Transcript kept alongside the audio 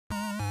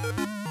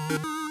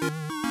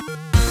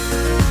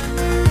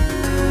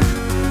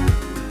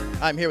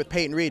I'm here with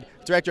Peyton Reed,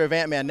 director of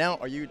Ant-Man. Now,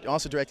 are you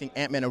also directing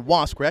Ant-Man and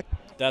Wasp, correct?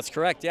 That's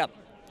correct, yep.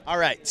 All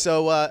right,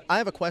 so I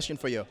have a question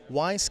for you.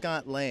 Why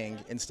Scott Lang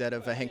instead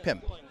of Hank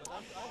Pym?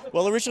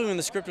 Well, originally when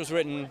the script was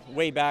written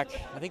way back,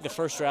 I think the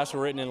first drafts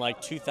were written in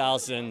like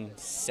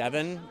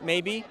 2007,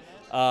 maybe,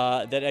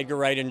 that Edgar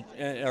Wright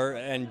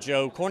and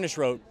Joe Cornish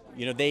wrote.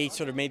 You know, they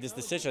sort of made this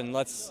decision,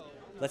 let's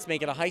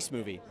make it a heist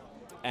movie.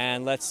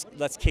 And let's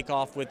kick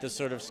off with the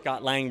sort of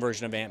Scott Lang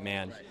version of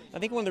Ant-Man. I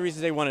think one of the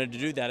reasons they wanted to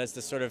do that is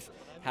to sort of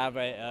have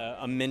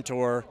a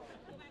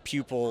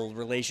mentor-pupil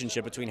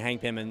relationship between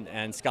Hank Pym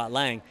and Scott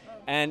Lang.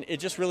 And it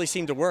just really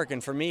seemed to work.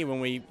 And for me, when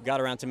we got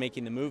around to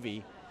making the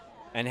movie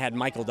and had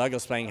Michael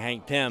Douglas playing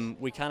Hank Pym,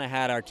 we kind of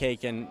had our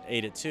cake and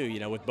ate it too, you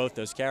know, with both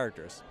those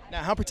characters.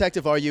 Now, how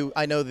protective are you?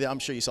 I know that I'm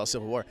sure you saw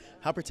Civil War.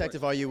 How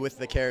protective are you with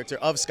the character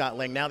of Scott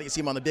Lang? Now that you see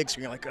him on the big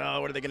screen, you're like,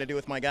 oh, what are they going to do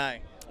with my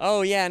guy?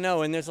 Oh, yeah,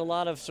 no, and there's a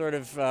lot of sort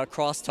of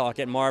crosstalk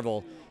at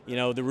Marvel. You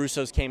know, the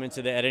Russos came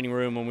into the editing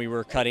room when we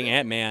were cutting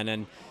Ant-Man,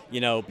 and,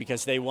 you know,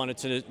 because they wanted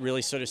to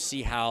really sort of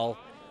see how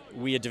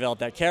we had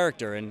developed that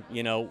character and,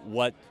 you know,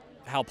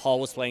 how Paul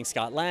was playing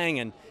Scott Lang,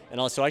 and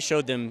also I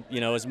showed them, you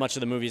know, as much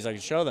of the movie as I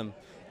could show them,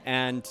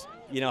 and,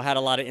 you know, had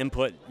a lot of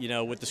input, you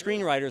know, with the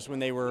screenwriters when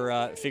they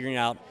were figuring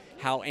out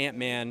how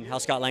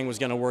Scott Lang was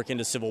going to work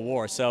into Civil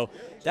War. So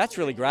that's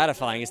really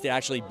gratifying, is to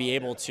actually be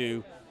able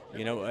to,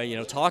 you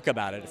know, talk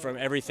about it, from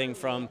everything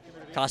from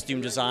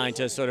costume design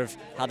to sort of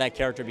how that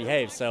character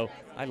behaves. So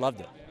I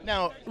loved it.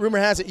 Now, rumor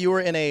has it you were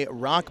in a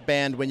rock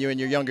band when you were in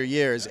your younger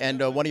years, and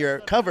one of your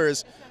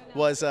covers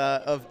was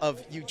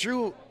you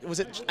drew, was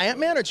it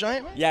Ant-Man or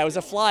Giant Man? Yeah, it was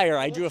a flyer.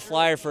 I drew a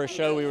flyer for a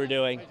show we were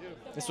doing.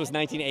 This was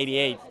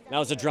 1988. I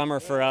was a drummer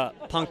for a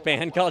punk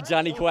band called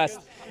Johnny Quest,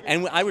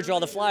 and I would draw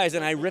the flyers,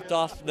 and I ripped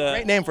off the...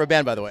 Great name for a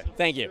band, by the way.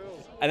 Thank you.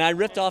 And I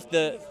ripped off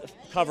the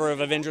cover of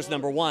Avengers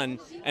 #1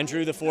 and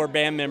drew the 4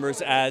 band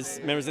members as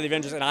members of the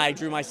Avengers, and I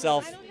drew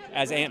myself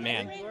as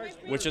Ant-Man,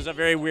 which is a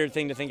very weird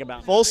thing to think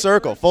about. Full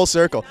circle, full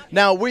circle.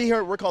 Now,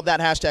 we're called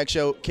That Hashtag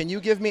Show. Can you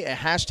give me a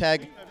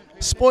hashtag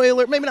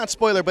spoiler, maybe not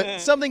spoiler,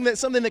 but something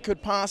that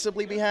could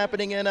possibly be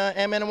happening in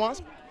Ant-Man and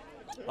Wasp?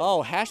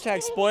 Oh,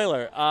 hashtag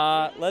spoiler.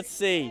 Let's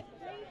see.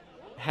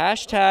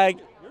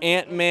 Hashtag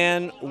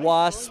Ant-Man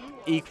Wasp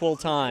equal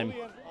time.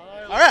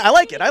 All right, I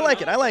like it.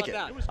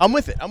 I'm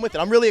with it.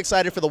 I'm really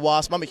excited for the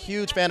Wasp. I'm a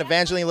huge fan of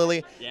Evangeline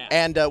Lilly,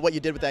 and what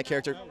you did with that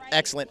character.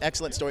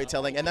 Excellent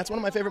storytelling, and that's one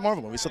of my favorite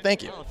Marvel movies, so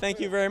thank you. Oh,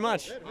 thank you very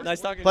much. Nice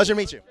talking to you. Pleasure to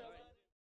meet you.